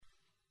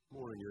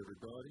morning,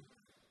 everybody.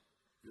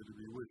 Good to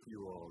be with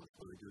you all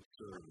for a good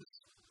service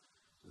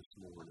this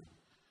morning.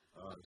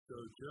 So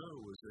Joe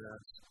was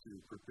asked to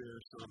prepare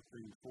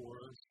something for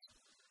us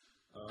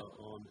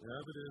on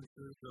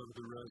evidences of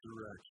the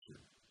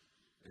resurrection.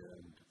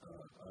 And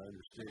I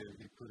understand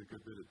he put a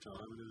good bit of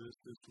time into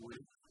this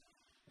week.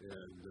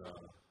 And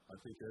I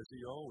think as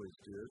he always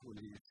did when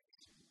he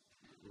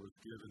was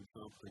given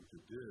something to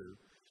do.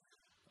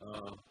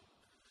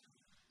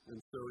 And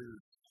so he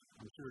was,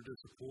 I'm sure,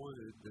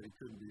 disappointed that he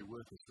couldn't be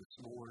with us this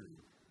morning.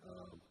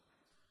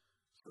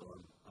 So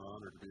I'm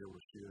honored to be able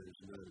to share his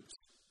notes.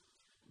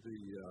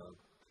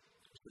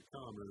 Just a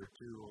comment or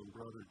two on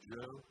Brother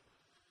Joe.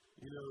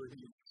 You know,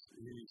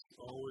 he's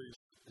always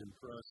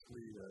impressed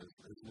me as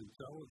an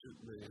intelligent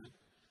man.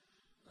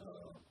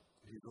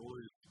 He's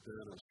always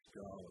been a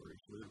scholar.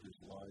 He's lived his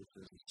life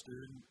as a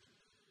student,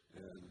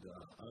 and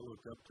I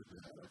look up to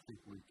that. I think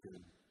we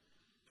can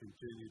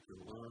continue to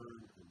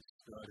learn and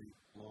study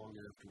long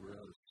after we're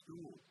out of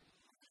school.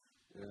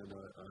 And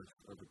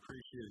I've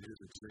appreciated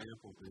his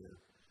example there.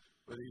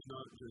 But he's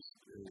not just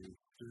a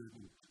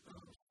student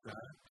of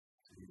facts.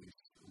 He's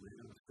a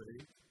man of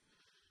faith.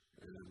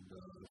 And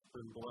it's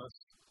been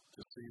blessed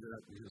to see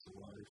that in his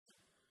life.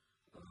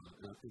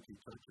 And I think he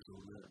touches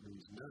on that in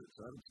these notes.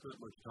 I haven't spent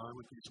much time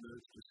with these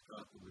notes, just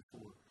got them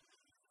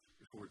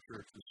before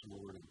church this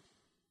morning.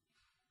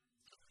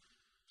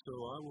 So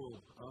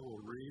I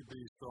will read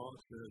these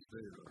thoughts as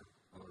they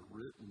are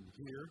written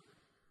here.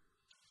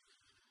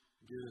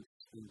 Again,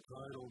 it's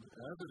entitled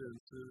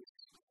Evidences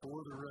for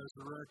the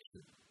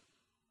Resurrection.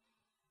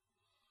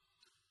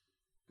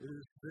 It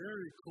is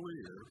very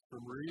clear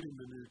from reading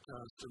the New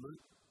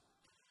Testament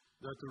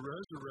that the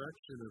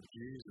resurrection of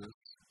Jesus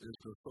is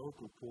the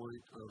focal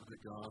point of the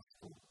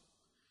gospel.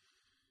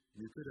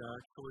 You could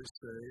actually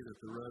say that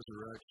the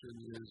resurrection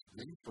is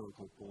the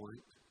focal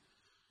point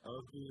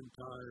of the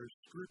entire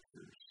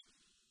Scriptures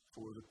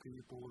for the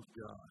people of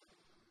God.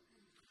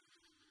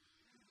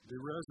 The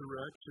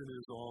resurrection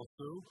is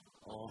also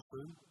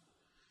often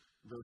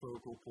the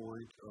focal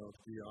point of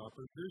the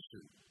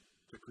opposition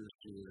to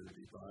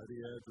Christianity by the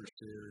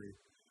adversary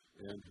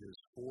and his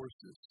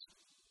forces.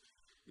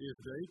 If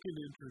they can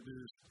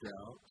introduce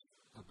doubt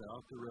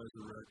about the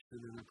resurrection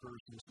in a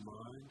person's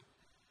mind,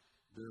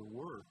 their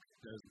work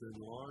has been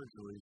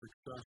largely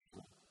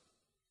successful.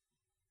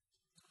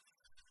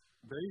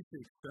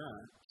 Basic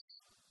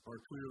facts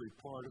are clearly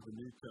part of the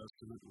New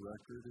Testament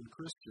record, and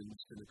Christians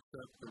can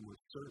accept them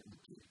with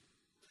certainty.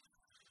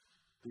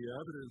 The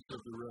evidence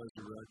of the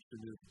resurrection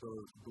is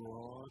both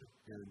broad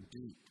and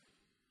deep.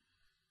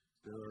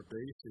 There are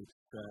basic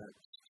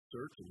facts,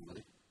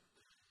 certainly.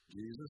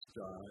 Jesus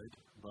died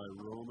by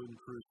Roman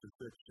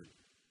crucifixion.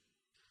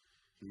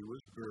 He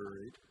was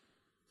buried.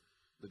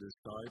 The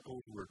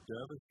disciples were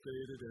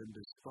devastated and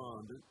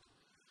despondent,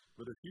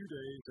 but a few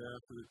days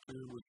after the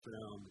tomb was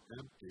found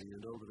empty,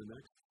 and over the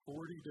next 40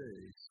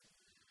 days,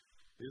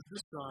 his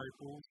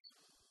disciples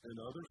and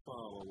other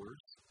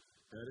followers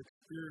had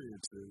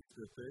experiences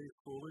that they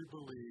fully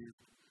believed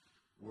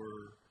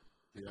were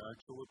the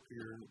actual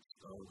appearance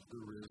of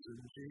the risen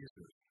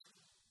Jesus.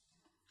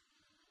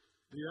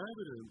 The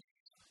evidence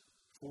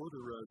for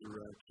the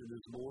resurrection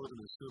is more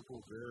than a simple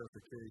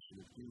verification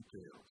of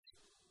details.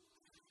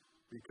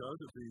 Because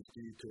of these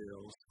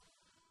details,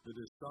 the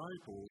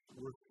disciples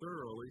were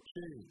thoroughly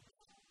changed.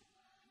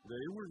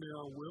 They were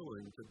now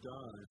willing to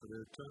die for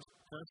their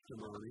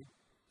testimony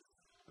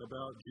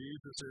about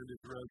Jesus and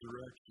his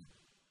resurrection.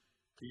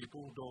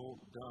 People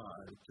don't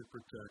die to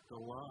protect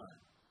a lie.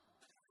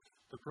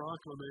 The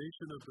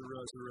proclamation of the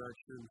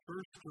resurrection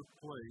first took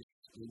place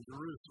in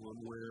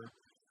Jerusalem, where,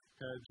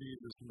 had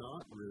Jesus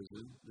not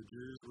risen, the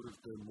Jews would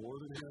have been more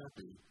than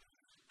happy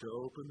to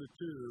open the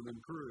tomb and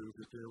prove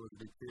that there was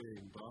a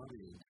decaying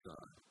body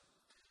inside.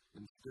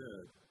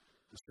 Instead,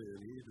 the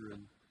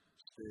Sanhedrin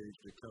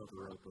staged a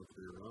cover-up of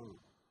their own.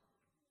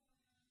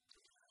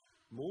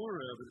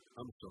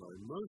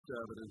 Most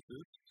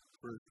evidences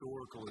for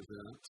historical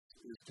events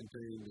is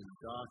contained in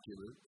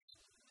documents,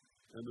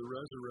 and the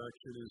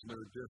resurrection is no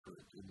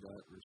different in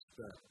that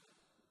respect.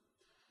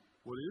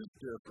 What is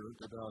different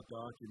about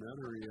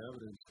documentary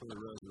evidence for the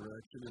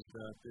resurrection is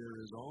that there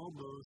is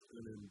almost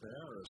an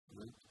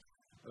embarrassment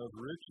of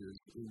riches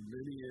in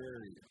many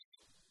areas.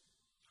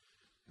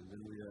 And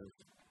then we have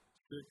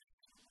 6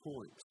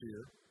 points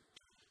here.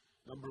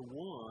 Number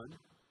 1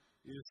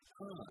 is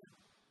time.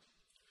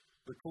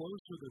 The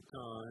closer the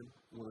time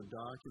when a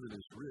document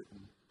is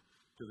written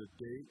to the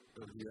date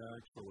of the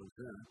actual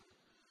event,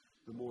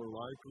 the more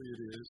likely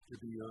it is to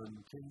be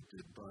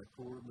untainted by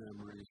poor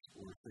memories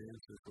or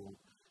fanciful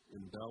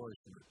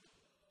embellishment.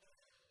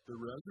 The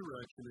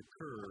resurrection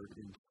occurred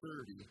in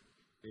 30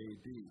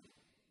 A.D.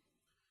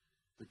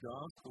 The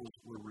Gospels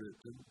were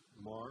written,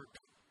 Mark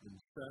in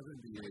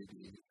 70 A.D.,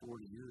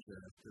 40 years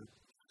after,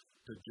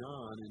 to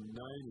John in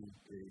 90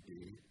 A.D.,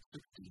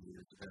 60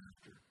 years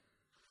after.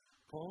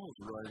 Paul's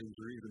writings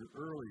are even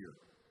earlier.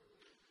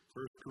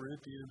 1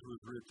 Corinthians was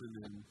written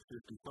in 55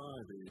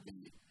 A.D.,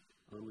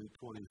 only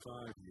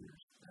 25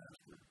 years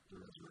after the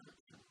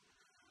resurrection.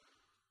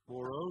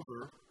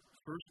 Moreover,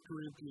 1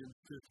 Corinthians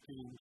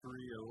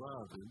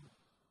 15:3-11.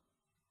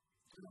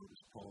 I'll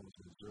just pause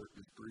and insert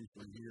this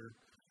briefly here.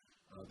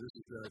 This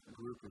is that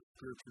group of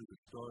scriptures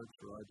that starts,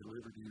 "For I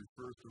delivered to you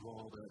first of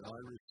all that I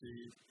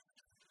received,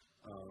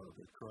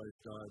 that Christ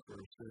died for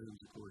our sins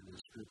according to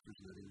the scriptures,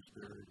 and that he was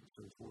buried," and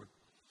so forth.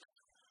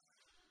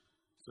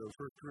 So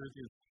 1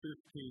 Corinthians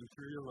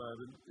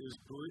 15:3-11 is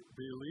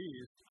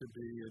believed to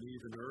be an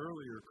even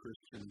earlier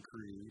Christian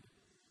creed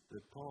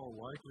that Paul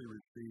likely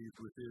received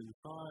within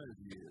 5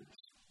 years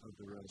of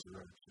the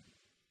resurrection.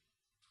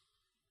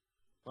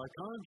 By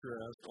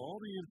contrast, all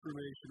the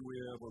information we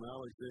have on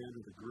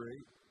Alexander the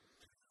Great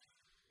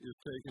is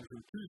taken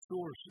from 2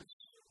 sources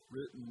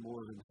written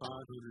more than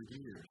 500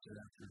 years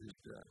after his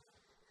death.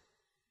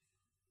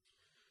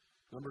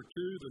 Number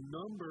 2, the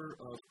number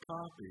of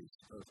copies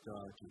of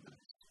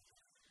documents.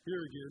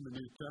 Here again, the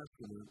New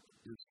Testament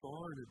is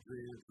far in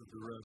advance of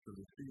the rest of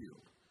the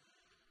field.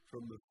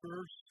 From the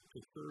 1st to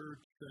 3rd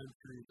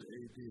centuries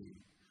AD,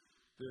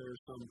 there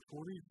are some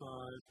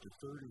 25,000 to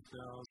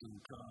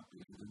 30,000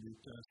 copies of the New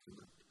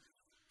Testament,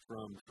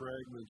 from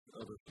fragments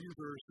of a few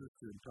verses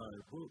to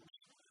entire books,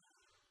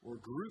 or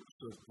groups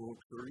of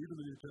books, or even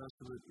the New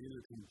Testament in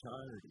its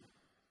entirety.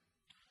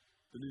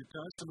 The New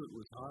Testament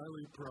was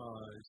highly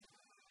prized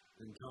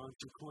and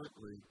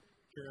consequently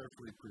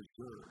carefully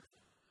preserved.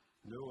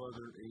 No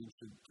other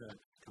ancient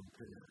text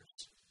compares.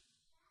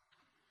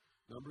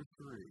 Number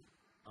 3,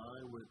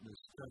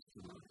 eyewitness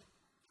testimony.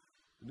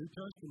 The New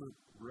Testament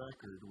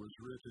record was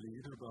written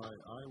either by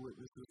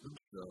eyewitnesses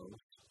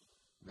themselves,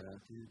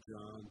 Matthew,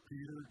 John,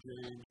 Peter,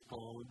 James,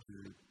 Paul, and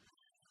Jude,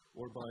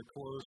 or by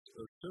close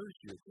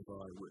associates of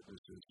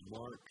eyewitnesses,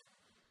 Mark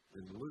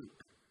and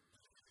Luke.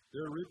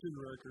 Their written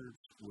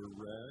records were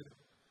read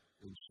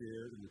and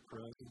shared in the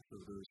presence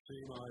of those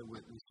same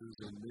eyewitnesses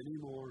and many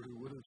more who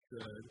would have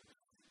said,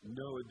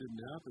 "No, it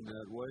didn't happen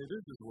that way.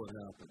 This is what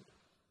happened."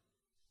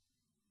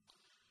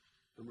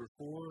 Number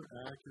 4,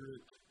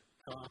 accurate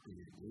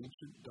copying.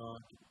 Ancient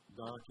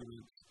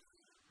documents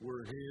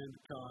were hand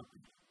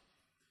copied.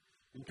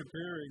 In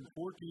comparing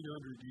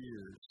 1,400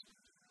 years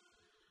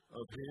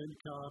of hand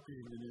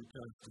copying the New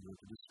Testament,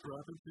 the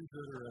discrepancies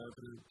that are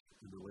evident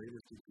in the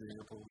latest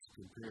examples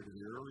compared to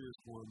the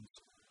earliest ones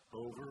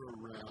hover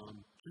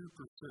around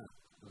 2%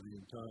 of the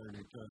entire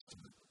New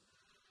Testament.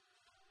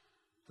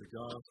 The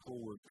gospel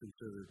was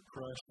considered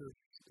precious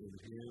and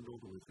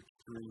handled with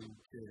extreme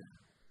care.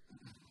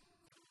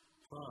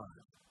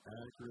 5,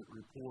 accurate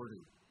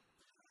reporting.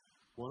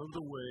 One of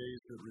the ways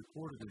that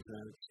reported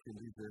events can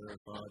be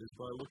verified is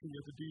by looking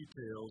at the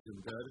details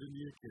embedded in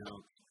the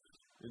accounts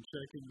and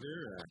checking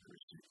their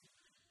accuracy.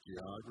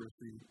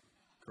 Geography,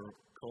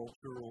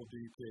 cultural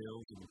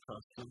details and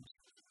customs,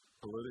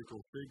 political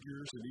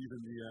figures, and even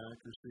the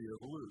accuracy of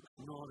Luke's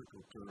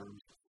nautical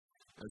terms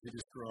as he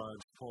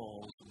describes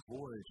Paul's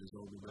voyages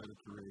on the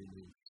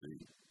Mediterranean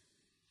Sea.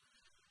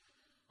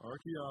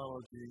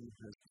 Archaeology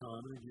has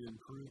time and again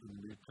proven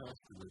the New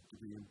Testament to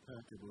be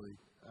impeccably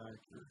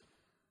accurate.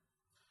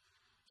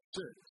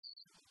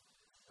 6,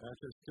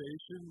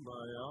 attestation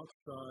by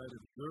outside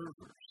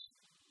observers.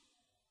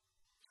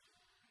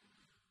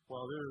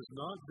 While there is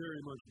not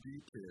very much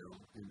detail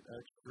in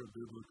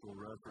extra-biblical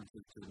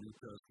references to New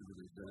Testament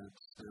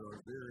events, there are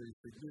very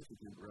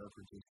significant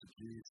references to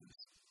Jesus.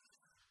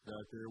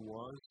 That there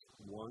was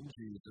one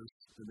Jesus,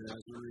 the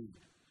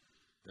Nazarene,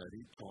 that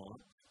he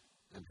taught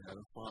and had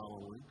a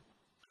following,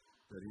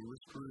 that he was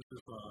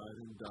crucified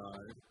and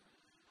died,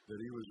 that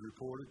he was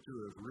reported to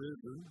have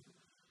risen,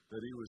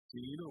 that he was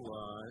seen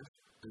alive,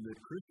 and that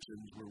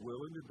Christians were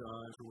willing to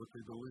die for what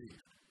they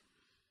believed.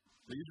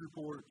 These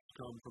reports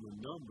come from a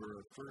number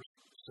of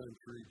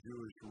first-century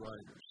Jewish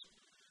writers,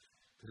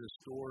 the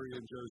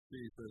historian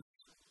Josephus,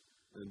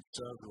 and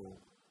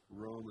several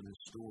Roman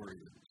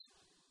historians.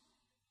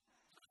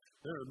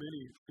 There are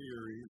many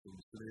theories and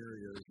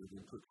scenarios that have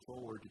been put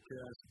forward to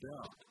cast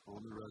doubt on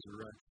the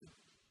resurrection.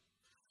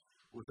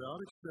 Without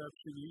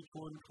exception, each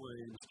one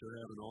claims to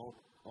have an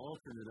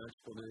alternate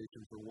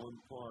explanation for one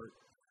part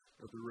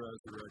of the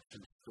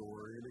resurrection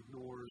story and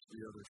ignores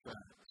the other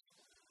facts.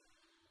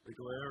 A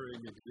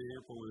glaring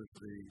example is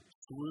the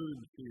swoon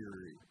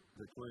theory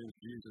that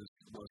claims Jesus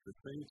must have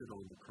fainted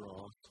on the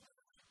cross,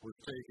 was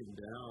taken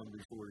down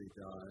before he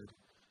died,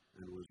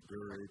 and was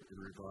buried and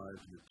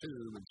revived in the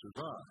tomb and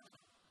survived.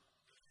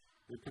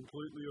 It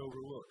completely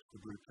overlooks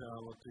the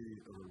brutality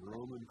of a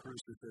Roman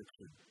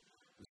crucifixion,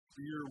 the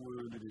spear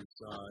wound in his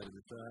side, and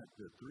the fact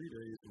that 3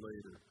 days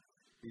later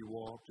he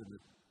walked in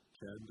the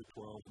 10 to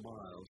 12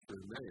 miles to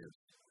Emmaus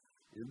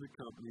in the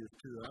company of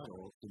 2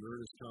 adults in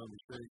earnest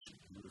conversation.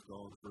 He would have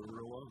gone further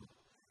alone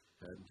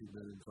hadn't he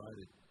been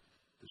invited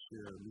to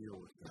share a meal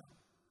with them.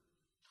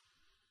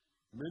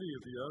 Many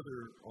of the other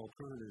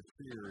alternative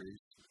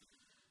theories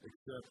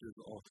accept as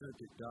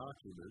authentic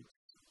documents,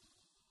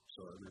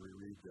 so let me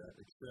reread that,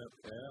 accept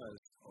as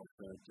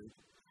authentic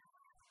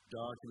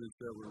documents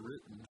that were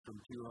written from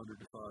 200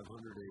 to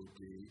 500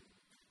 AD,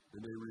 and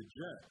they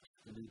reject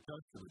the New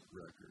Testament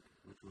record,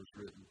 which was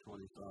written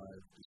 25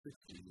 to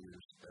 60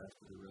 years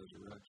after the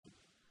resurrection.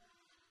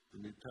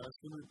 The New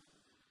Testament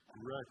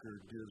record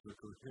gives a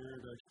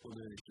coherent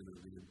explanation of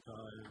the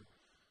entire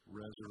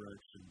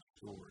resurrection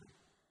story.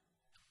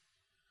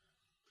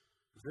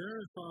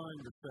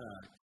 Verifying the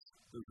facts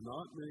does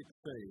not make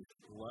faith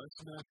less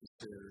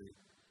necessary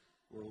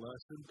or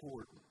less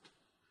important.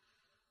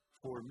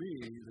 For me,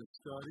 the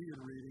study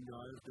and reading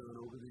I have done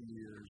over the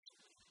years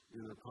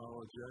in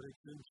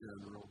apologetics in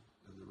general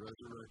and the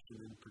resurrection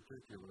in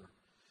particular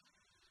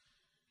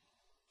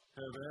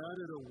have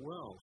added a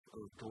wealth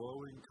of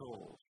glowing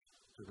coals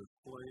to the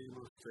flame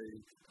of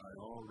faith I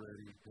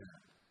already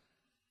had.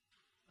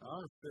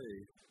 Our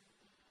faith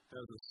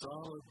has a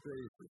solid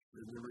basis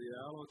in the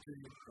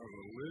reality of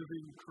a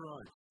living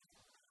Christ.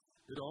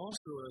 It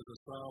also has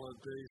a solid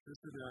basis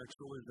in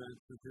actual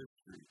events of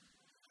history,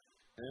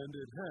 and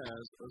it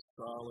has a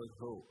solid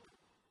hope.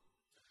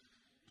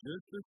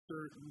 Just as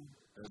certain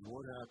as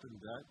what happened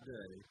that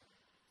day,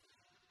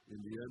 in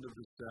the end of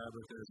the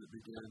Sabbath as it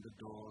began to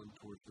dawn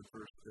towards the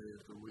first day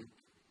of the week,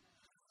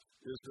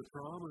 is the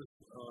promise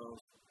of,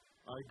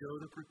 I go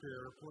to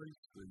prepare a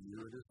place for you,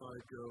 and if I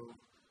go,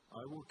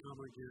 I will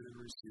come again and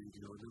receive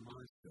you unto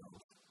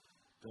myself,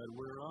 that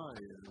where I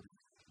am,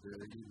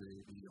 there you may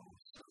be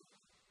also.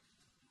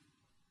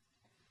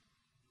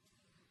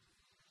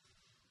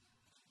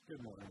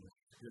 Good morning.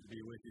 It's good to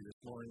be with you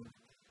this morning.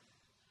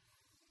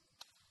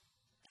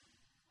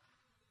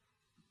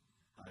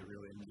 I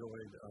really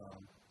enjoyed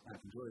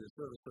the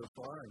service so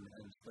far,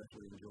 and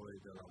especially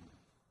enjoyed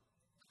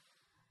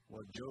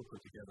what Joe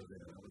put together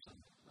there.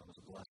 That was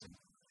a blessing.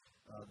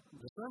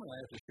 The sermon I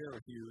have to share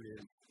with you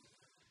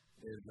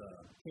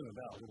came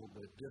about a little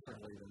bit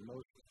differently than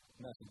most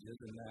messages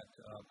in that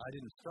I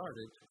didn't start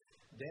it.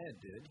 Dad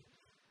did.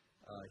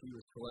 He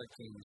was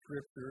collecting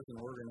scriptures and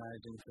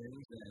organizing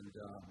things,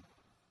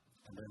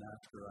 and then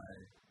after I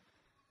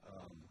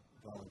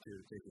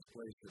volunteered to take his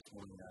place this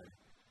morning, I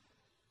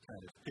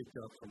kind of picked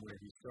up from where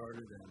he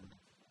started and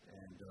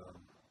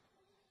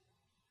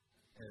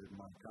added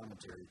my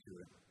commentary to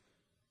it.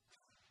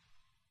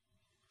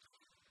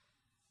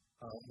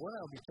 What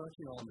I'll be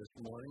touching on this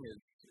morning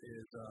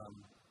is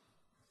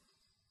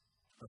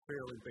a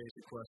fairly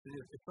basic question.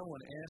 If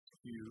someone asks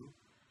you,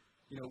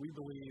 we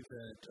believe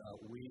that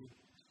we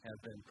have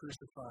been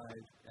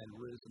crucified and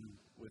risen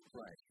with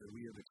Christ, that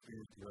we have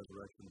experienced the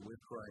resurrection with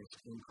Christ,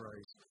 in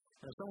Christ.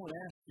 And if someone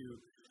asks you,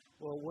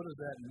 well, what does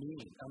that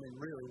mean? I mean,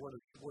 really, what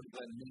does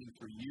that mean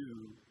for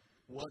you?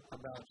 What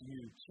about you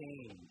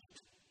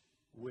changed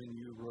when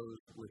you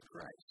rose with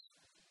Christ?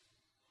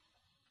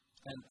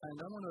 And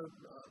I want to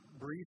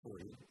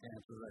briefly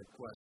answer that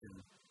question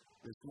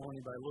this morning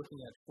by looking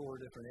at 4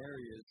 different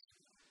areas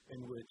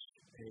in which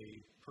a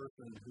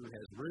person who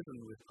has risen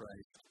with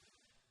Christ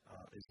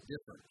is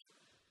different,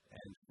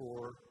 and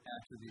 4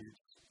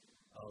 attributes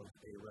of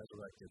a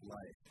resurrected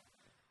life.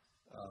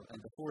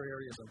 And the 4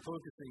 areas I'm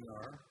focusing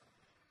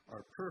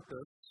are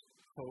purpose,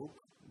 hope,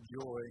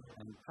 joy,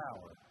 and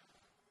power.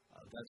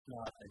 That's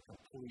not a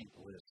complete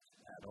list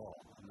at all.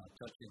 I'm not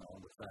touching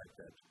on the fact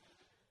that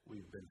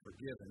we've been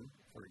forgiven,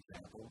 for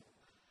example.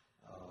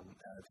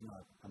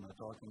 I'm not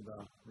talking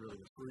about really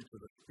the fruits of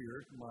the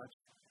Spirit much.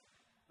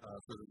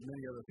 So there's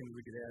many other things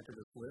we could add to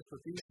this list,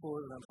 but these 4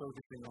 that I'm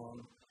focusing on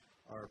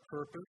are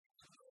purpose,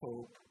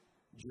 hope,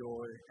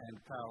 joy, and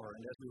power.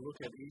 And as we look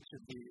at each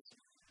of these,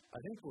 I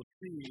think we'll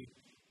see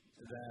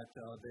that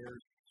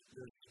there's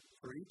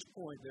for each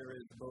point there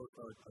is both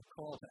a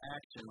call to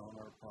action on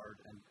our part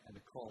and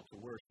a call to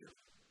worship.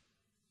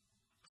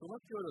 So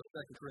let's go to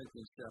 2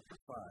 Corinthians chapter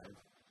 5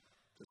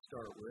 to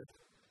start with,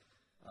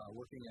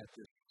 looking at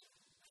this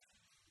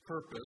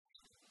purpose.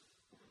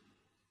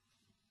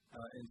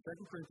 In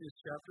 2 Corinthians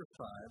chapter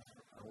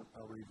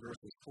 5, I'll read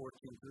verses 14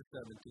 through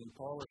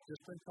 17. Paul has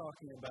just been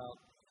talking about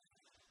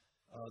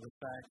the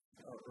fact,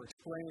 or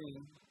explaining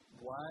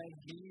why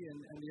he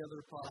and the other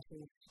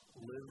apostles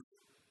lived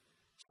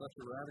such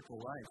a radical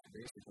life,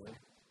 basically.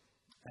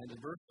 And in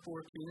verse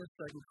 14 of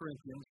 2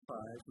 Corinthians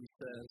 5, he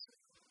says,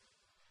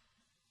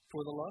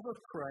 For the love of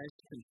Christ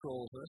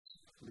controls us,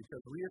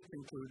 because we have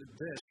concluded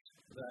this,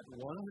 that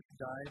one has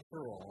died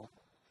for all,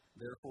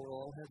 therefore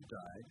all have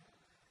died,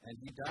 and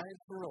he died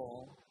for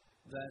all,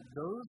 that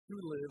those who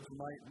live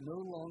might no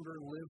longer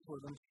live for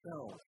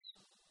themselves,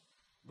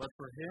 but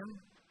for him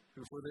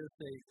who for their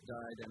sake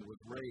died and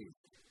was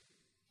raised.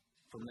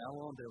 From now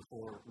on,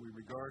 therefore, we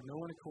regard no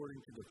one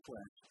according to the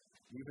flesh,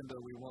 even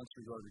though we once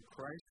regarded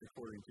Christ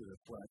according to the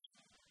flesh.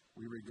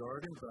 We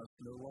regard him thus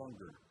no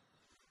longer.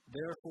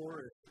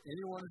 Therefore, if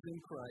anyone is in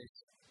Christ,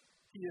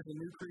 he is a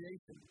new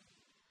creation.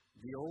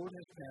 The old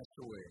has passed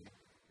away.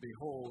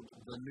 Behold,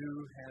 the new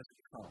has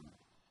come.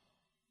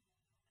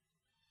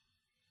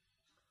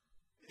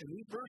 In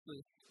these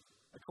verses,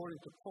 according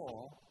to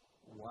Paul,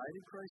 why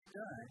did Christ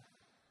die?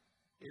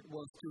 It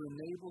was to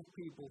enable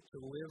people to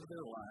live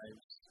their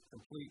lives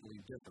completely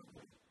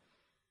differently.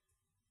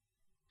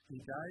 He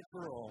died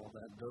for all,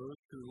 that those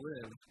who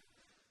live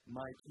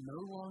might no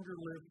longer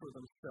live for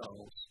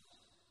themselves,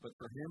 but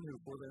for him who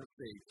for their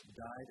sake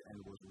died and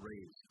was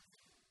raised.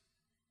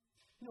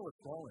 You know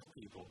what's wrong with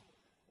people?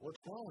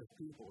 What's wrong with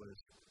people is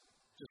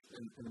just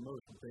in the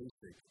most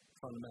basic,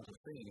 fundamental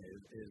thing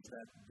is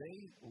that they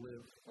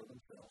live for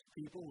themselves.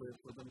 People live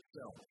for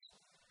themselves.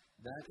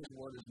 That is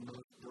what is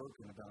most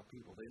broken about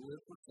people. They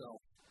live for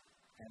self,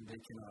 and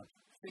they cannot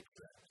fix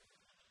that.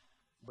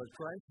 But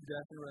Christ's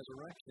death and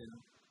resurrection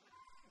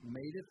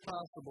made it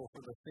possible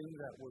for the thing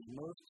that was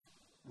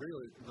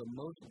really the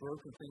most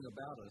broken thing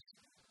about us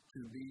to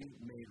be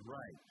made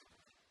right,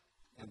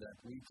 and that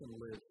we can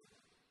live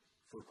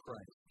for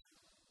Christ.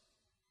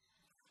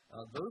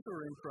 Those who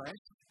are in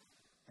Christ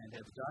and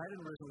have died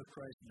and risen with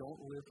Christ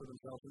don't live for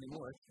themselves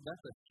anymore.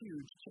 That's a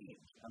huge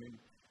change. I mean,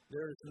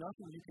 there is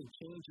nothing you can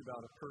change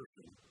about a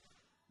person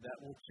that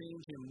will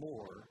change him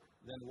more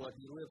than what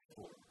he lived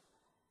for.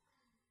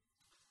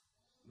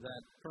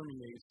 That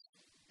permeates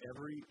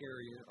every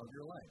area of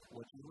your life,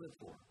 what you live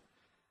for.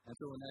 And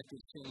so when that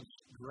gets changed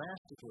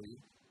drastically,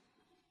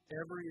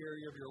 every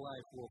area of your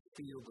life will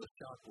feel the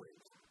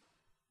shockwaves.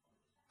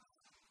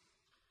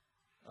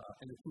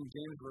 In the King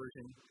James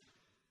Version,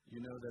 you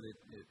know that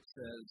it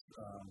says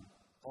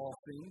all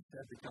things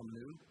have become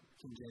new.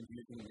 King James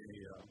using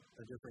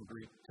a different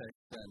Greek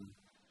text than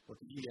what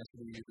the ESV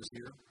uses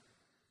here.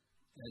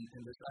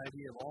 And this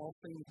idea of all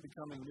things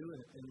becoming new,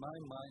 in my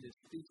mind, it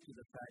speaks to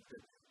the fact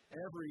that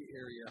every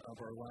area of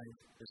our life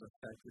is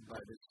affected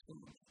by this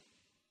change.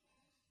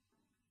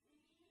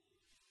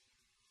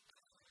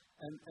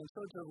 And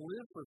so to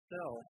live for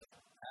self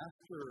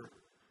after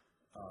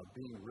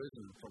being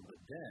risen from the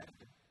dead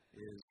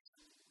is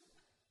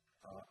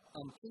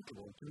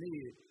unthinkable. To me,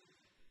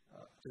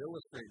 to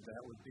illustrate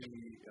that would be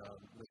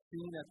the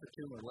scene at the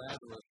tomb where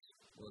Lazarus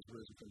was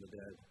risen from the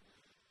dead.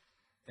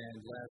 And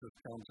Lazarus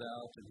comes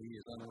out and he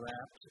is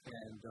unwrapped,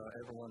 and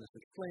everyone is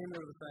exclaiming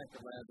over the fact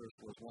that Lazarus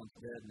was once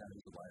dead, now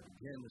he's alive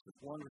again. This is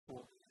wonderful.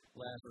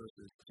 Lazarus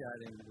is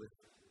chatting with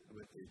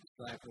the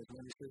disciples,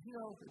 and he says,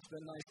 it's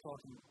been nice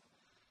talking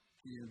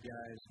to you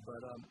guys,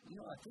 but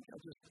I think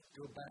I'll just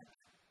go back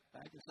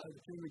inside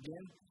the tomb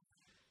again.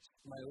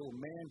 My little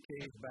man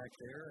cave back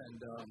there, and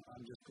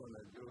I'm just going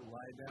to go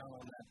lie down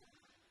on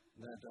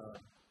that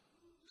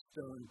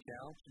stone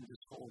couch and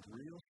just hold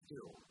real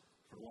still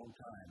for a long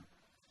time.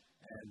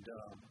 And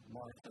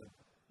Martha,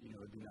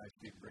 it'd be nice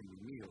if you'd bring me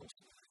meals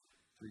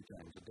 3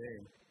 times a day.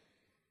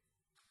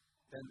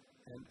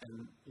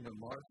 And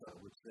Martha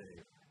would say,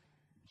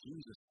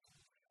 Jesus,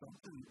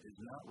 something is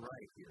not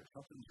right here.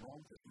 Something's wrong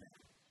with this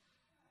man.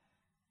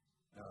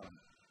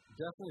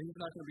 Definitely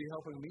he's not going to be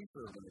helping me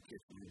serve in the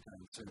kitchen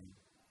anytime soon.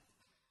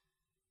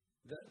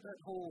 That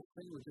whole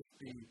thing would just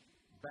be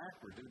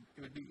backward.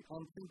 It would be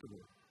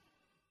unthinkable.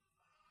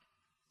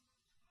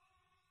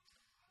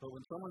 But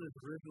when someone is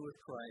risen with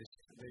Christ,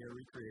 they are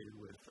recreated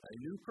with a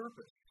new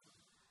purpose.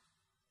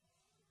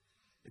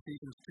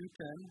 Ephesians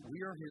 2:10, we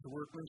are his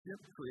workmanship,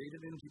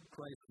 created in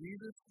Christ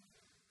Jesus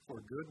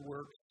for good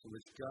works,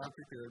 which God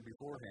prepared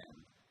beforehand,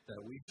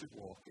 that we should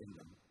walk in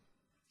them.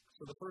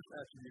 So the first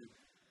attribute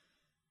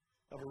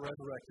of a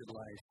resurrected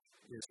life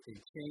is a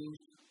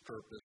changed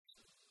purpose.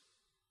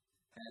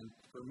 And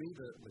for me,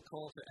 the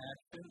call to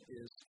action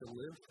is to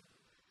live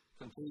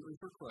completely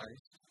for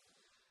Christ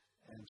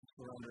and to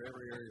surrender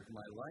every area of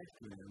my life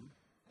to him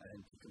and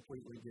to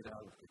completely get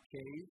out of the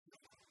cave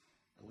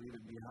and leave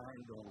it behind,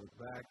 don't look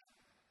back.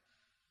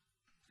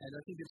 And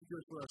I think it's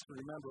good for us to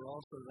remember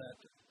also that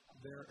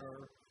there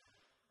are,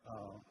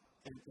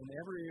 in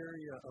every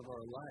area of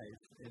our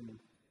life, in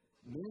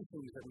many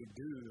things that we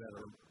do that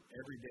are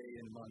everyday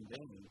and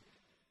mundane,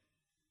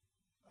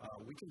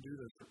 we can do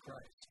this for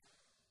Christ.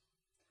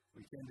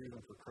 We can do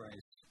them for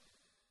Christ.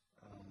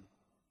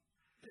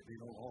 They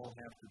don't all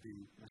have to be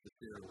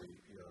necessarily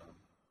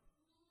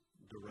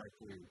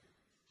directly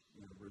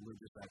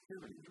religious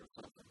activities or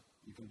something.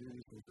 You can do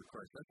these things for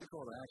Christ. That's the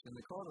call to action.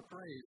 The call to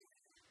praise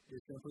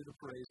is simply to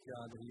praise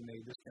God that he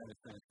made this kind of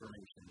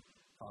transformation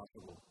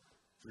possible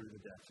through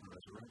the death and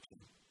resurrection.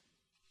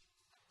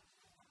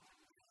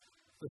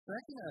 The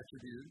second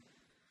attribute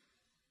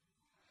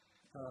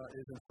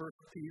is in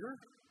 1 Peter.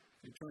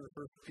 You turn to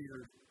 1 Peter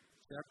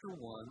chapter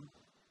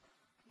 1.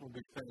 We'll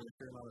be spending a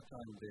fair amount of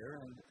time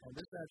there. And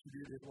this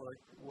attribute is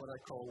what I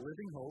call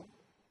living hope,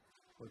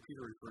 what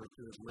Peter refers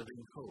to as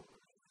living hope.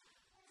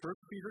 1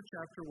 Peter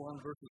chapter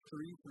 1, verses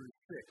 3 through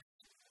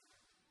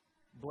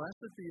 6.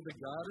 Blessed be the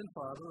God and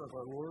Father of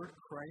our Lord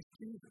Christ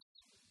Jesus.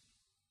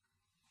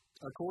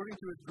 According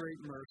to his great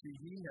mercy,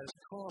 he has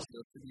caused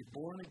us to be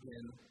born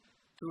again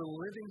to a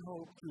living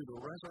hope through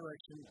the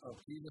resurrection of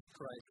Jesus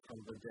Christ from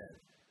the dead.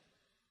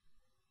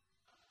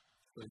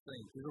 So he's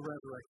saying, through the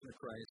resurrection of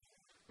Christ,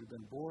 we've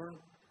been born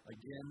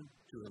again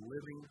to a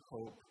living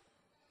hope.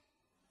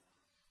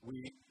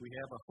 We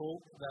have a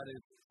hope that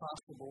is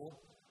possible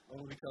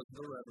only because of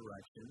the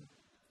resurrection.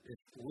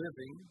 It's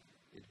living,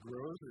 it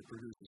grows, it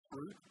produces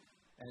fruit.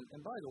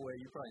 And by the way,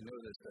 you probably know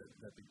this,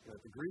 that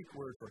the Greek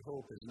word for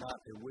hope is not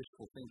a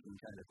wishful thinking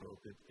kind of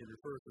hope. It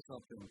refers to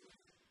something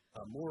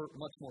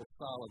much more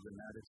solid than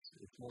that.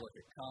 It's more like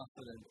a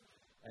confident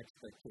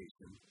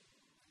expectation.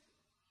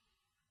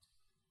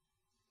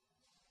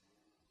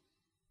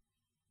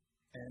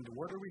 And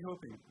what are we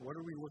hoping? What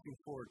are we looking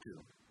forward to?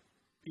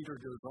 Peter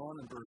goes on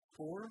in verse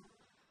 4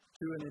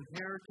 to an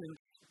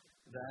inheritance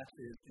that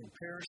is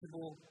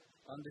imperishable,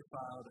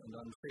 undefiled, and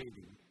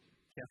unfading,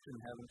 kept in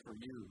heaven for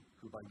you,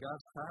 who by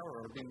God's power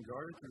are being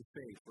guarded through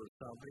faith for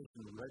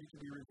salvation ready to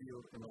be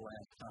revealed in the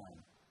last time.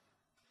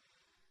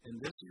 In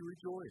this you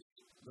rejoice,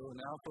 though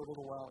now for a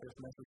little while, if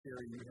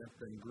necessary, you have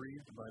been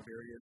grieved by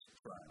various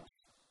trials.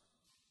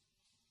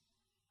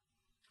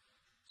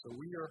 So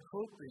we are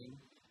hoping,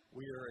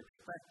 we are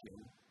expecting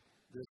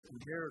this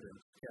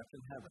inheritance kept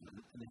in heaven,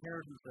 an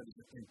inheritance that is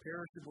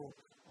imperishable,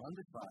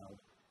 undefiled,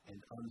 and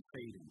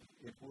unfading.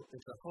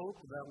 It's a hope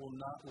that will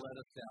not let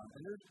us down.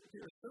 And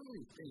there are so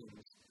many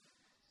things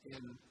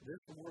in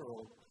this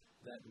world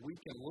that we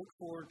can look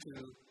forward to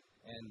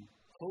and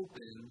hope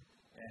in,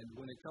 and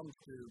when it comes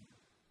to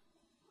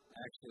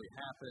actually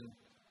happen,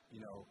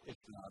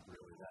 it's not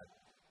really that.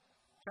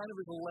 Kind of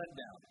is a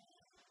letdown.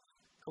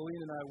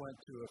 Colleen and I went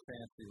to a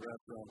fancy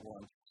restaurant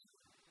once,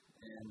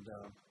 and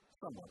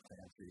somewhat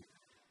fancy.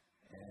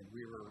 And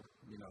we were,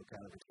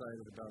 kind of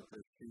excited about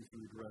this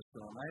seafood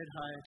restaurant. I had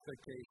high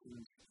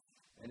expectations,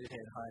 and it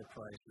had high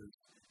prices.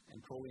 And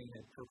Colleen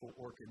had purple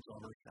orchids on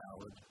her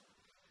salad.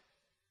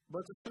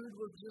 But the food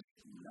was just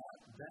not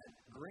that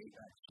great,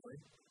 actually.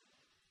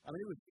 I mean,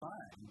 it was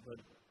fine, but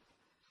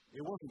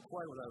it wasn't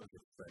quite what I was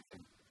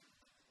expecting.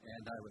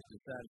 And I was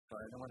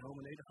dissatisfied. I went home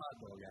and ate a hot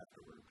dog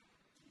afterward.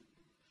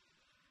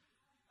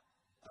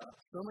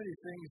 So many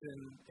things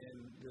in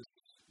this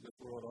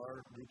world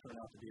do turn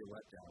out to be a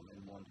letdown in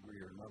one degree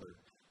or another.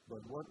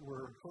 But what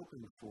we're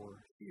hoping for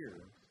here,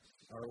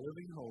 our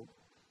living hope,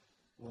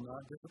 will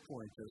not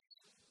disappoint us.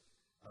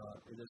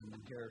 It is an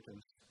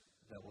inheritance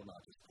that will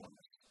not disappoint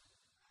us.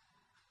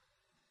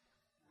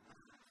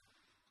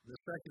 The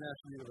second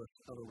attribute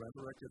of a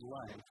resurrected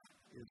life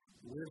is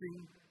living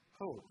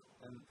hope.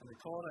 And the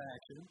call to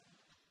action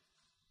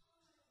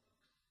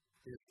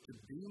is to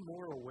be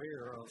more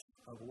aware of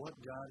what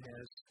God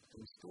has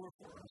in store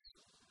for us.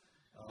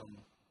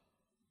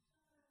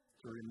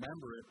 To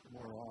remember it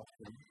more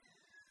often,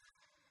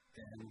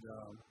 and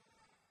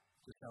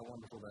just how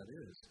wonderful that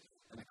is.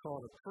 And the call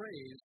to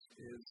praise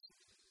is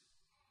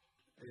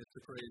to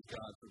praise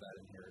God for that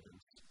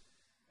inheritance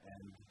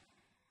and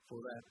for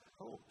that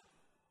hope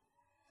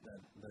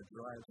that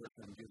drives us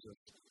and gives us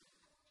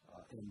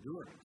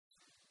endurance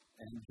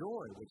and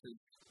joy, which is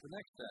the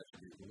next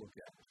attribute we look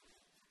at.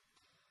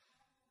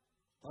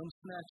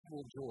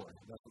 Unsnatchable joy,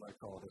 that's what I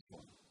call this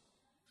one.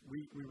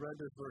 We read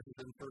those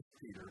verses in 1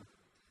 Peter.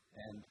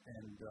 And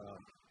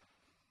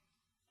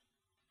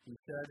he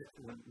said,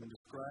 when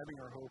describing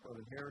our hope of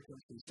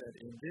inheritance, he said,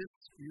 "In this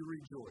you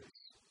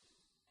rejoice."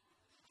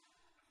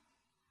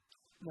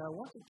 Now, I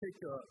want to take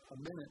a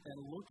minute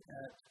and look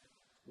at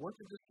what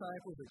the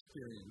disciples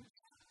experienced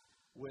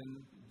when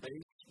they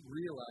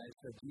realized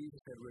that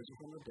Jesus had risen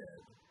from the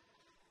dead.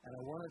 And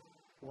I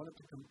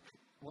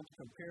want to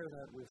compare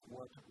that with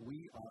what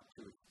we ought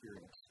to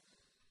experience.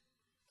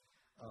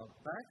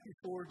 Back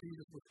before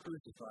Jesus was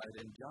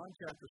crucified, in John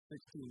chapter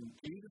 16,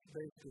 Jesus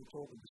basically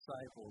told the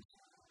disciples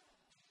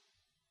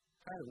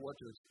kind of what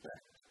to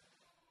expect.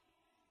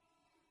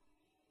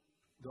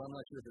 Though I'm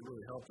not sure if it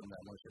really helped them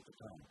that much at the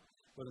time.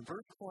 But in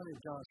verse 20 of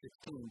John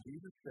 16,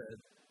 Jesus said,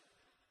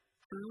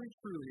 "Truly,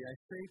 truly, I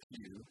say to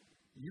you,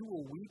 you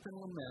will weep and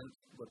lament,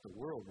 but the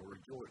world will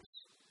rejoice.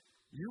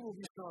 You will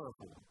be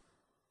sorrowful,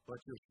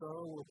 but your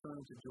sorrow will turn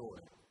into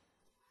joy.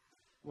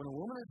 When a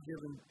woman is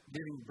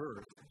giving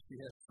birth, she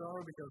has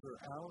sorrow because her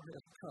hour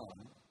has come,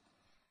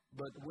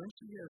 but when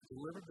she has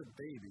delivered the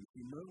baby,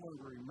 she no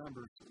longer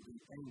remembers the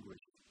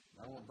anguish."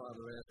 I won't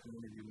bother asking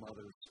any of you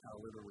mothers how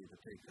literally to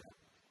take that.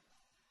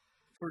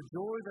 "For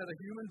joy that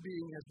a human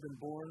being has been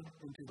born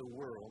into the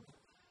world,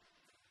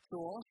 so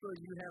also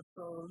you have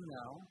sorrow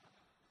now,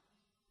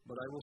 but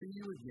I will see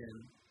you again,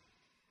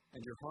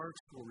 and your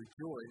hearts will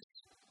rejoice,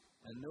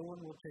 and no one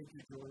will take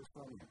your joy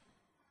from you."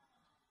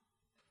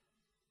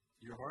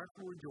 Your hearts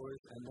will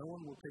rejoice, and no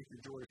one will take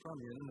your joy from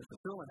you. And then the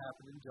fulfillment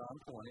happened in John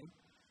 20,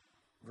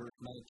 verse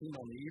 19.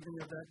 On the evening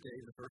of that day,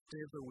 the first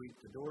day of the week,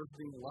 the doors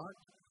being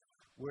locked,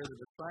 where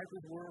the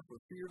disciples were for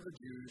fear of the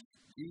Jews,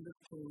 Jesus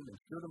came and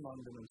stood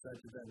among them and said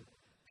to them,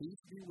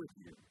 "Peace be with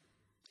you."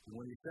 And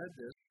when he said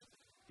this,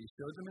 he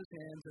showed them his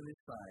hands and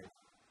his side.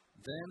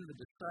 Then the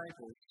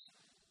disciples,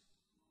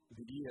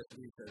 the ESV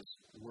says,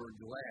 were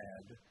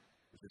glad,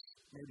 which is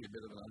maybe a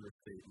bit of an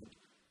understatement.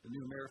 The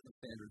New American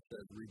Standard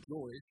says,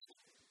 rejoiced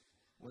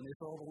when they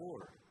saw the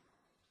Lord.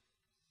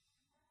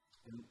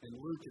 In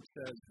Luke it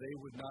says, they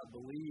would not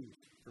believe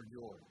for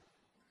joy.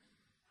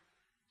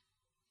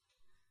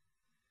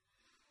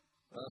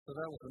 So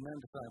that was the men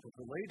disciples.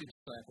 The lady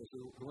disciples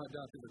who went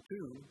down to the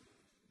tomb,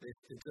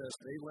 it says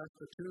they left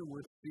the tomb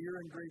with fear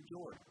and great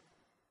joy.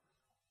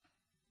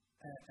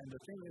 And the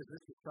thing is,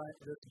 this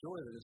joy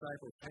the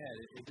disciples had,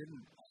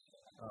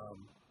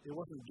 it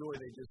wasn't joy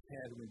they just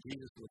had when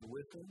Jesus was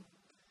with them.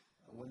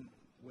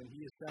 When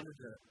he ascended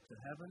to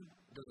heaven,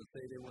 it doesn't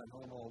say they went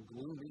home all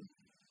gloomy.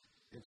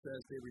 It says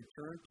they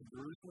returned to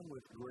Jerusalem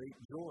with great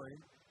joy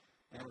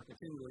and were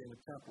continually in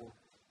the temple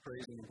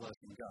praising and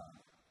blessing God.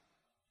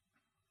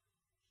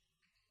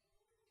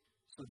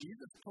 So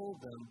Jesus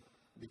told them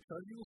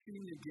because you will see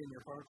me again,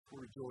 your hearts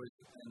will rejoice,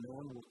 and no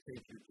one will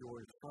take your joy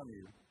from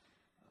you.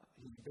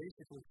 He's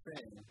basically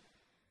saying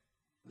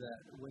that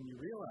when you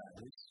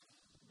realize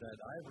that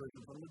I have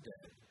risen from the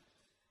dead,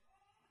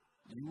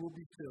 you will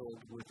be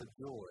filled with a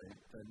joy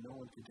that no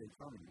one can take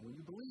from you. When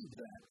you believe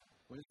that,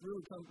 when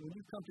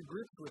you come to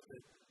grips with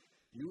it,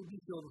 you will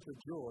be filled with a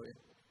joy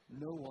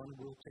no one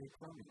will take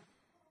from you.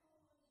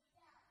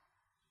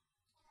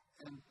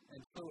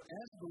 And so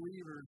as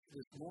believers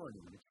this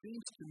morning, it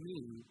seems to me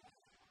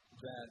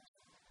that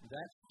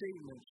that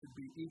statement should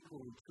be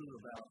equally true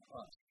about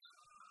us.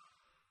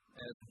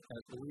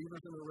 As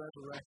believers in the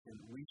resurrection,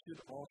 we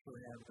should also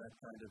have that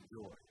kind of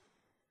joy.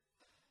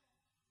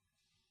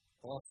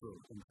 Also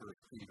in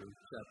 1 Peter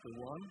chapter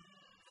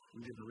 1,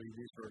 we didn't read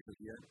these verses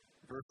yet.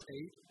 Verse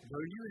 8,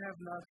 though you have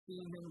not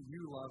seen him,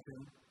 you love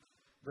him.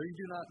 Though you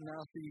do not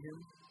now see him,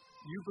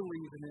 you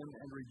believe in him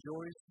and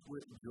rejoice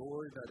with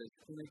joy that is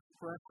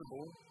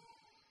inexpressible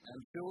and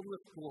filled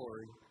with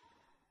glory,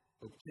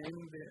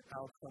 obtaining the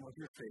outcome of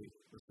your faith,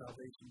 the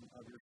salvation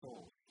of your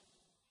souls.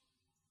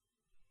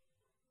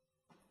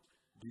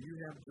 Do you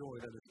have joy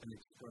that is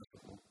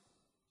inexpressible?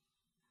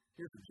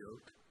 Here's a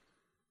joke.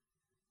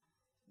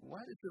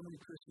 Why do so many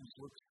Christians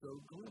look so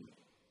gloomy?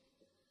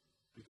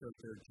 Because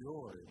their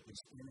joy is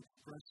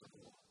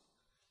inexpressible.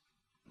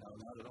 No,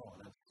 not at all.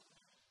 That's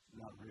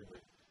not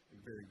really a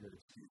very good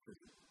excuse, is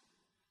it?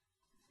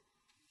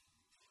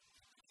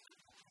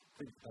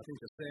 I think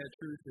the sad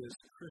truth is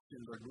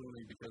Christians are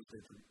gloomy because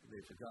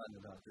they've forgotten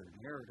about their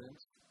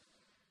inheritance.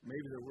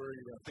 Maybe they're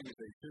worried about things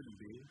they shouldn't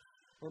be,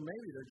 or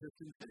maybe they're just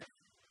in fear.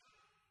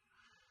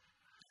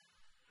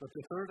 But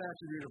the third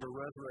attribute of a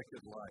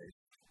resurrected life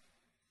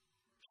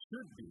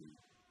should be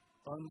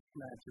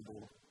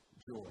unsnatchable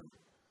joy.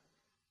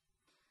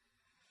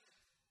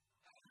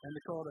 And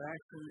the call to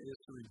action is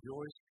to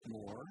rejoice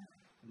more.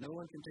 No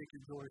one can take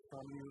your joy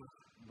from you,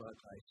 but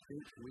I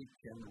think we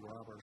can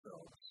rob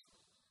ourselves.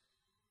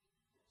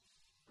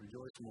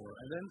 Rejoice more.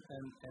 And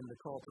then and the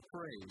call to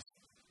praise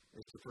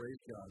is to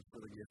praise God for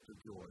the gift of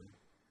joy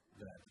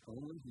that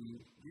only He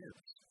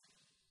gives.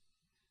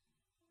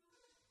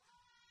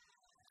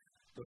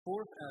 The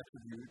fourth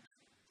attribute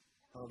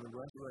of the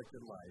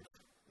resurrected life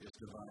is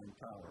divine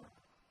power.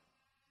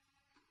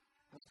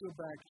 Let's go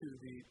back to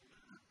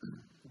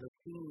the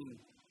scene.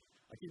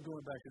 I keep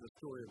going back to the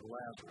story of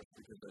Lazarus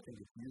because I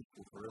think it's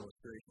useful for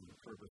illustration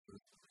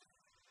purposes.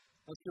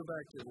 Let's go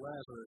back to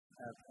Lazarus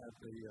at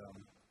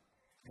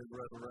his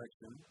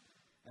resurrection.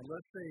 And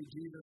let's say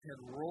Jesus had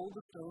rolled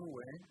the stone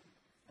away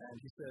and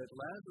he said,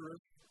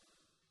 Lazarus,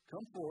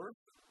 come forth.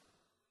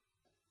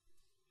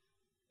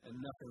 And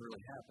nothing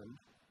really happened.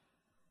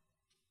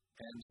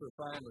 And so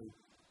finally,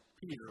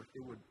 Peter,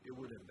 it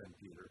would have been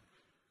Peter,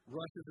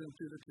 rushes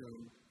into the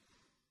tomb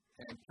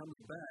and comes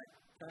back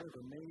kind of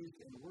amazed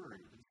and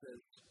worried. He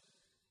says,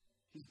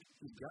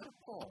 he's got a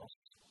pulse,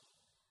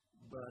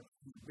 but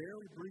he's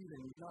barely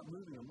breathing, he's not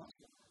moving a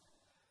muscle.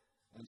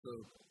 And so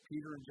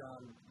Peter and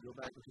John go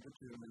back into the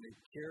tomb and they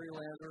carry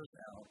Lazarus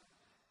out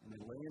and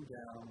they lay him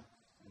down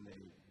and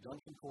they dunk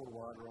some cold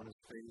water on his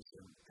face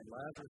and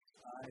Lazarus'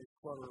 eyes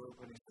flutter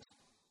open and he says,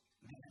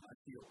 man, I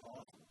feel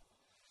awful.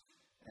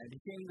 And he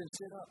can't even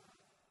sit up.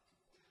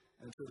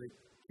 And so they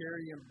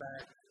carry him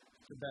back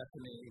to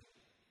Bethany,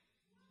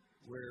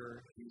 where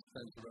he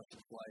spends the rest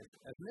of his life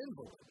as an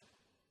invalid.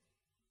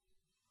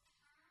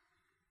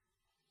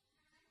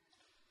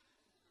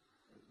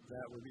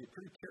 That would be a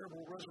pretty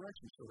terrible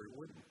resurrection story,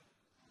 wouldn't it?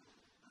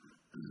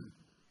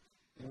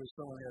 In which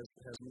someone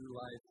has new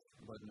life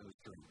but no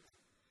strength.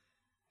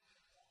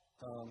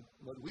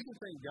 But we can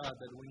thank God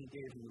that when He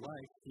gave new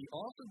life, He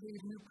also gave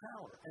new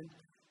power. And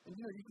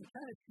you know, you can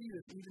kind of see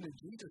this even in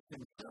Jesus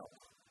Himself,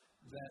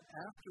 that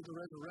after the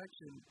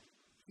resurrection,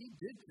 He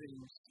did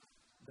things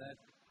that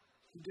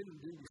He didn't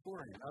do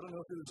beforehand. I don't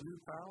know if it was new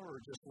power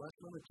or just less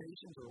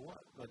limitations or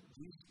what, but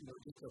Jesus,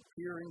 just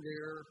appearing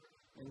there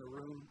in the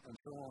room and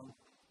so on,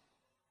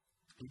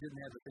 He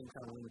didn't have the same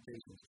kind of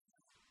limitations.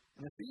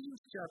 In Ephesians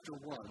chapter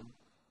 1,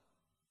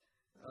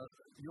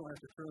 you don't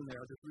have to turn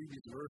there, I'll just read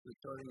these verses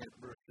starting at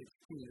verse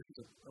 16. This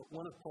is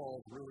one of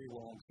Paul's really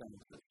long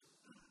sentences.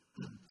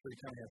 So you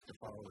kind of have to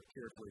follow it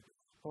carefully.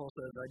 Paul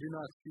says, I do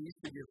not cease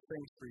to give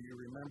thanks for you,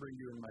 remembering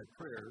you in my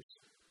prayers,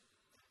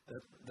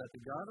 that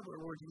the God of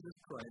our Lord Jesus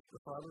Christ,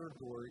 the Father of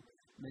glory,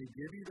 may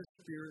give you the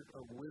spirit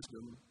of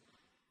wisdom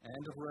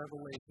and of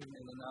revelation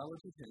in the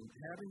knowledge of Him,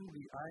 having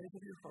the eyes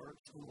of your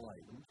hearts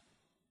enlightened,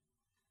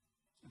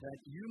 that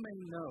you may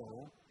know,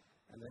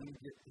 and then he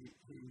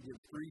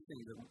gives three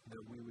things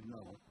that we would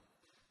know,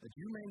 that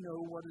you may know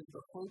what is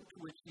the hope to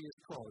which He has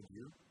called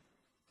you,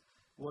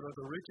 what are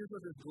the riches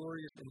of His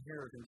glorious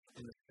inheritance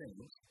in the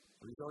saints.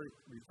 He's already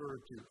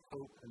referred to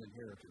hope and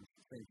inheritance,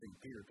 same thing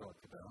Peter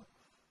talked about.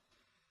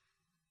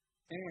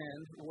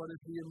 And what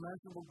is the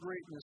immeasurable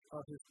greatness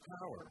of His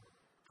power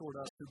toward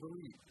us who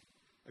believe,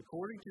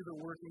 according to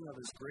the working of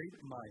His great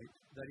might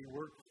that He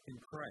worked in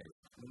Christ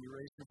when He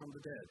raised Him from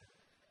the dead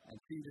and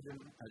seated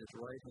Him at His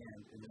right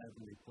hand in the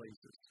heavenly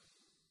places.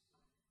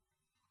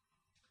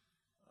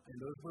 In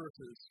those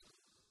verses,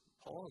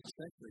 Paul is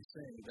essentially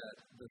saying that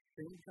the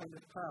same kind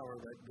of power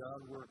that God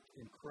worked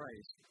in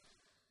Christ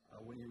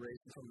when he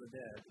raised him from the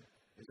dead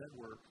is at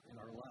work in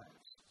our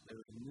lives. There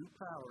is a new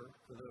power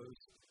for those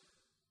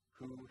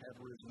who have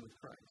risen with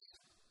Christ.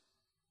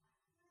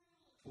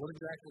 What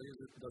exactly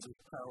does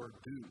this power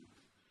do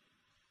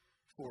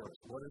for us?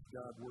 What is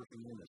God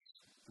working in us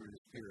through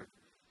His Spirit?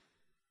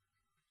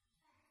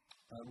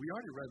 We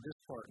already read this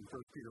part in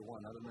 1 Peter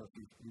 1. I don't know if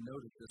you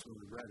noticed this when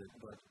we read it,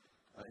 but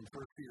in 1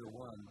 Peter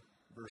 1,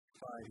 verse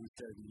 5, he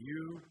says,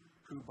 "You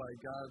who by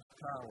God's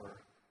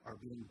power are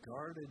being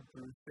guarded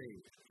through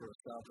faith for a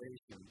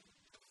salvation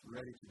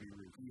ready to be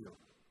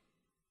revealed."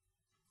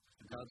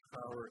 God's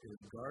power is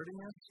guarding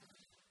us.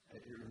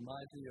 It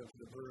reminds me of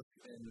the verse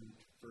in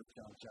 1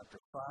 John chapter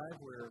 5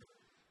 where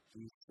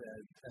he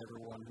says,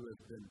 "Everyone who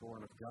has been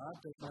born of God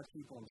does not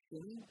keep on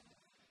sinning,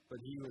 but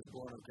he who was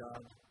born of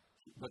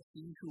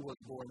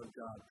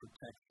God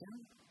protects him,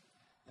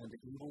 and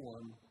the evil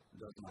one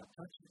does not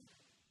touch him."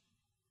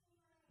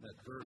 That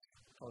verse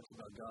talks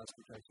about God's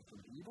protection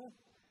from evil,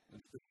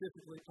 and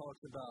specifically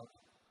talks about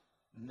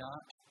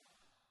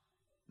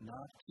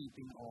not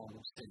keeping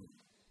on sinning.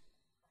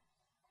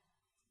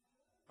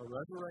 A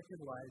resurrected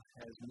life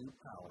has new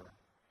power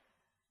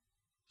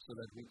so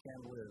that we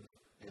can live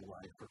a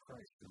life for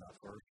Christ and not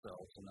for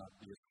ourselves and not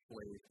be a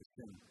slave to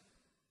sin.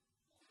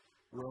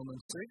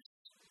 Romans 6,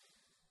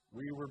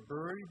 "We were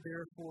buried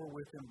therefore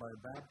with him by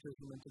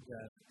baptism into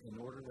death, in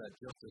order that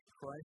just as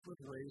Christ was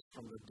raised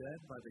from the dead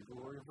by the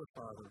glory of the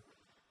Father,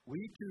 we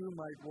too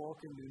might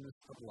walk in newness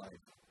of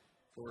life.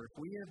 For if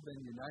we have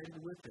been united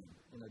with him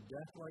in a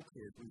death like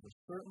his, we will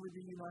certainly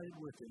be united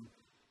with him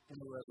in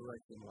a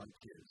resurrection like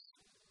his."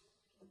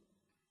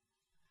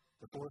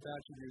 The fourth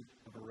attribute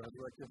of a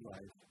resurrected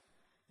life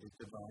is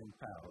divine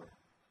power.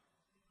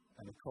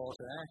 And the call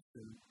to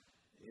action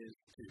is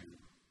to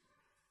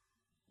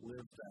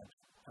live that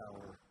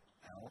power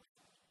out,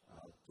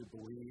 to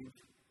believe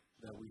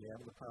that we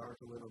have the power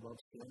to live above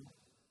sin,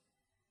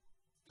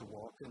 to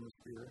walk in the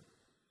Spirit.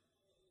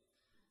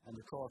 And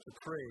the call to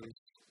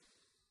praise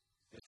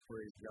is to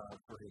praise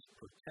God for His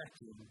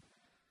protecting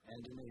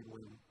and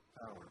enabling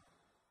power.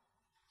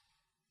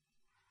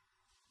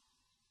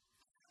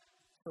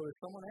 So if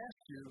someone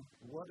asks you,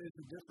 what is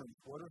the difference?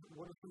 What are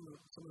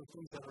some of the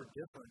things that are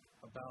different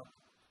about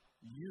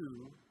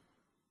you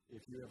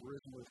if you have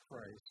risen with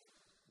Christ?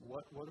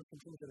 What are some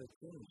things that have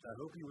changed? I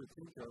hope you would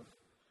think of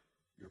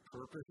your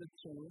purpose has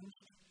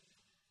changed.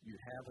 You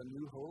have a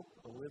new hope,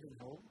 a living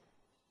hope.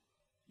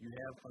 You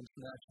have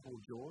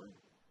unsnatchable joy.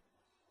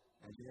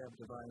 And you have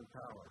divine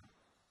power.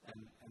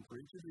 And for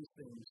each of these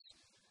things,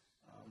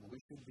 we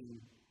should be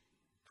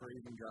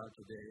praising God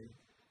today,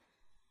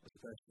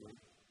 especially,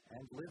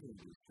 and living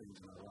these things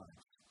in our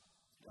lives.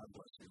 God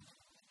bless you.